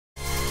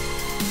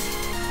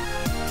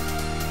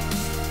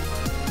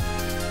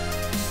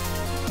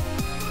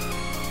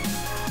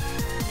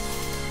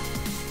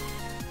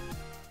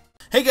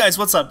Hey guys,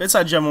 what's up? It's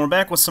iJevin. We're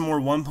back with some more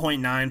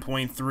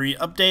 1.9.3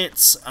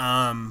 updates.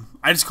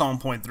 I just call them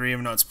 0.3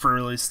 even though it's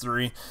pre-release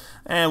 3.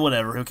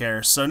 Whatever, who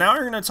cares. So now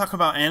we're going to talk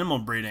about animal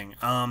breeding.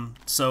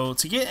 So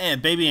to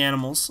get baby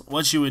animals,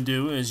 what you would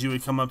do is you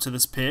would come up to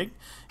this pig.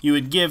 You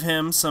would give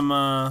him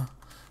some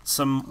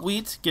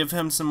wheat. Give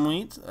him some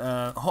wheat.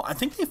 I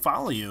think they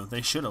follow you.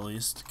 They should at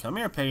least. Come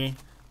here, piggy.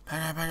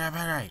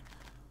 Piggy.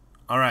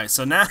 Alright,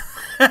 so now...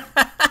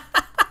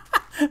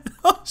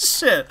 Oh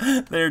shit,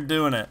 they're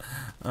doing it.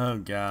 Oh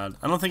god,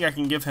 I don't think I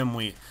can give him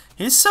wheat.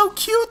 He's so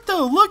cute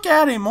though, look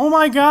at him, oh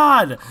my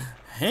god.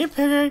 Hey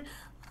piggy.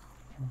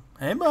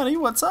 Hey buddy,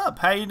 what's up,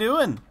 how you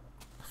doing?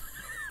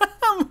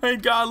 Oh my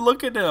god,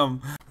 look at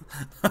him.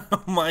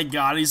 Oh my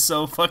god, he's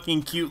so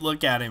fucking cute,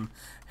 look at him.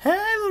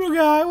 Hey little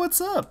guy, what's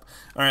up?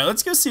 Alright,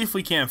 let's go see if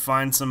we can't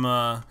find some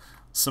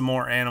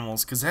more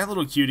animals, because that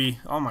little cutie,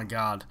 oh my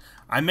god.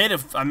 I made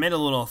a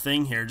little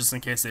thing here just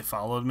in case they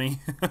followed me.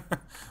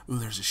 Ooh,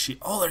 there's a sheep.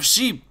 Oh, there's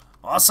sheep.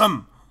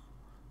 Awesome.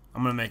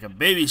 I'm gonna make a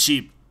baby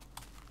sheep.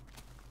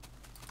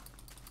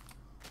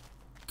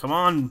 Come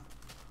on.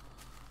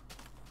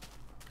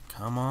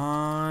 Come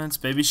on. It's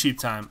baby sheep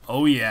time.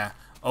 Oh yeah.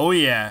 Oh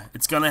yeah.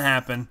 It's gonna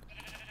happen.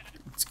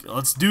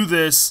 Let's do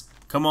this.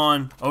 Come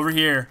on. Over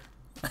here.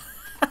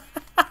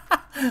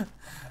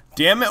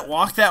 Damn it.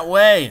 Walk that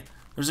way.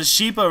 There's a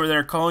sheep over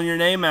there calling your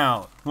name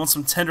out. Want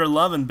some tender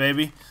loving,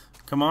 baby.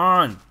 Come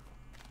on.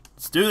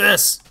 Let's do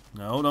this.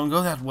 No, don't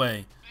go that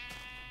way.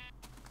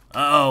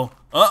 Uh-oh.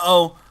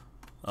 Uh-oh.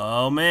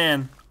 Oh,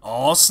 man.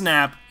 Oh,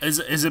 snap. Is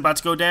it about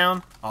to go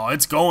down? Oh,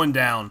 it's going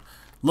down.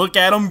 Look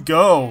at him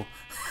go.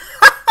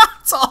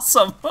 It's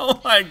awesome. Oh,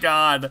 my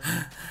God.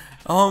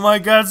 Oh, my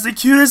God. It's the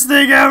cutest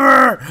thing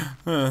ever.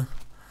 I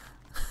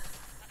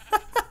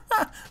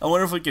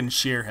wonder if we can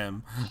shear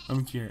him.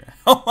 I'm curious.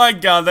 Oh, my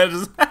God. That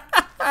is...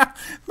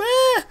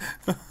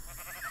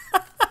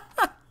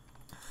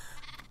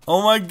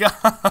 Oh my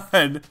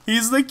god,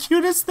 he's the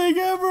cutest thing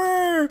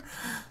ever.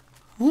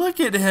 Look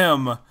at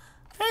him.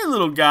 Hey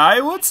little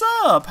guy, what's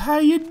up? How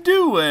you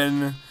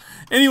doing?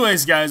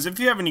 Anyways guys, if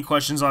you have any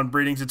questions on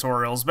breeding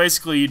tutorials,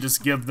 basically you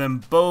just give them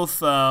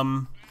both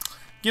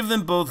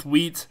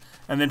wheat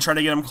and then try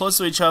to get them close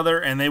to each other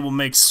and they will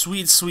make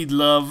sweet, sweet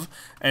love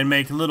and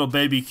make little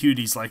baby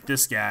cuties like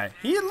this guy.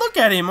 Look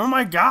at him, oh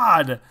my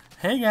god.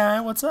 Hey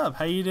guy, what's up?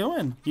 How you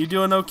doing? You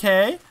doing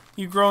okay?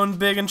 You growing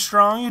big and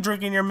strong? You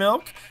drinking your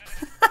milk?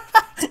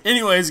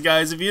 Anyways,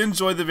 guys, if you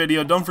enjoyed the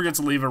video, don't forget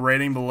to leave a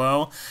rating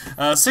below.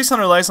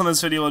 600 likes on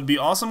this video would be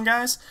awesome,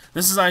 guys.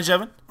 This is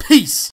iJevin. Peace!